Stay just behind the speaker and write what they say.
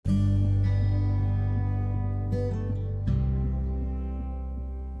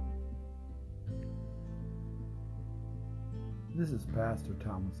This is Pastor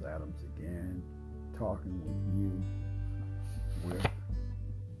Thomas Adams again, talking with you with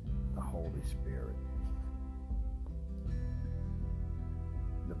the Holy Spirit.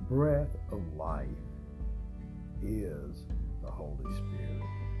 The breath of life is the Holy Spirit.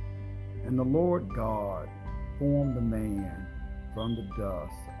 And the Lord God formed the man from the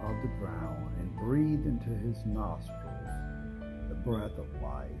dust of the ground and breathed into his nostrils the breath of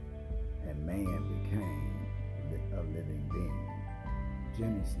life, and man became a living being.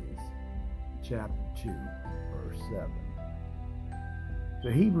 Genesis chapter 2, verse 7.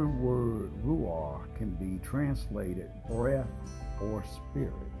 The Hebrew word ruach can be translated breath or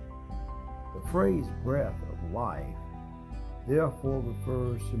spirit. The phrase breath of life therefore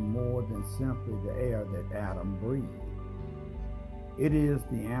refers to more than simply the air that Adam breathed. It is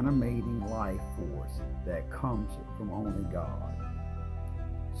the animating life force that comes from only God.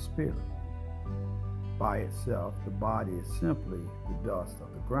 Spirit. By itself, the body is simply the dust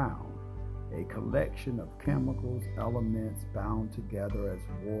of the ground, a collection of chemicals, elements bound together as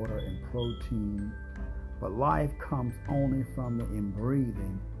water and protein. But life comes only from the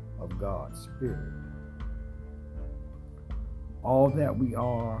inbreathing of God's Spirit. All that we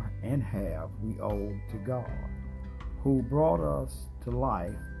are and have, we owe to God, who brought us to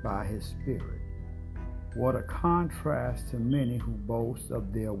life by His Spirit. What a contrast to many who boast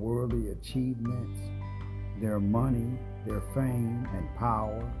of their worldly achievements, their money, their fame and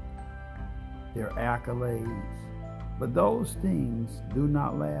power, their accolades. But those things do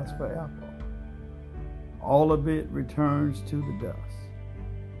not last forever. All of it returns to the dust.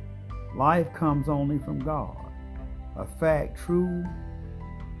 Life comes only from God, a fact true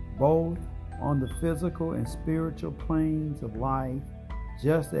both on the physical and spiritual planes of life.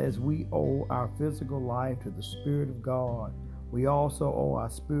 Just as we owe our physical life to the Spirit of God, we also owe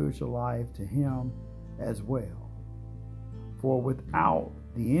our spiritual life to Him as well. For without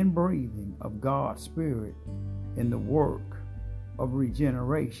the inbreathing of God's Spirit in the work of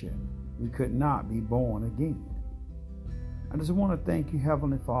regeneration, we could not be born again. I just want to thank you,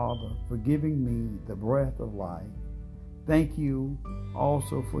 Heavenly Father, for giving me the breath of life. Thank you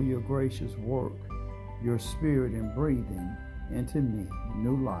also for your gracious work, your Spirit in breathing into me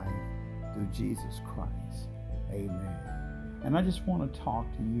new life through Jesus Christ. Amen. And I just want to talk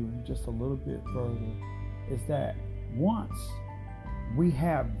to you just a little bit further, is that once we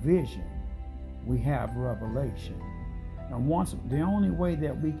have vision, we have revelation. And once the only way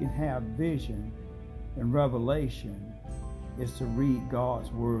that we can have vision and revelation is to read God's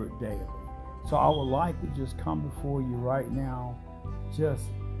word daily. So I would like to just come before you right now, just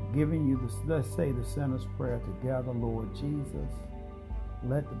giving you this, let's say the sinner's prayer together. Lord Jesus,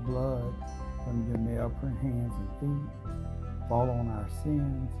 let the blood from your nail-print hands and feet fall on our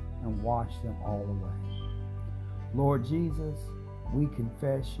sins and wash them all away. Lord Jesus, we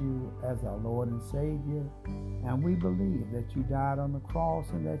confess you as our Lord and Savior, and we believe that you died on the cross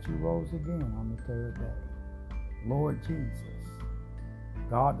and that you rose again on the third day. Lord Jesus,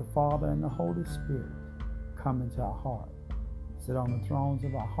 God the Father and the Holy Spirit, come into our heart, sit on the thrones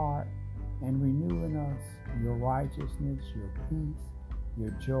of our heart, and renew in us your righteousness, your peace,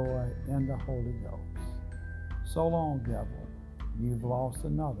 your joy in the Holy Ghost. So long, devil, you've lost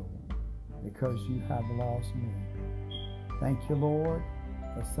another one because you have lost me. Thank you, Lord,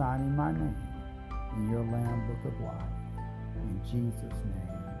 for signing my name in your Lamb Book of Life. In Jesus'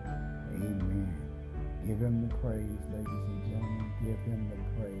 name, amen. Give him the praise, ladies and gentlemen. Give him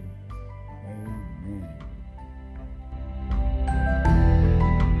the praise. Amen.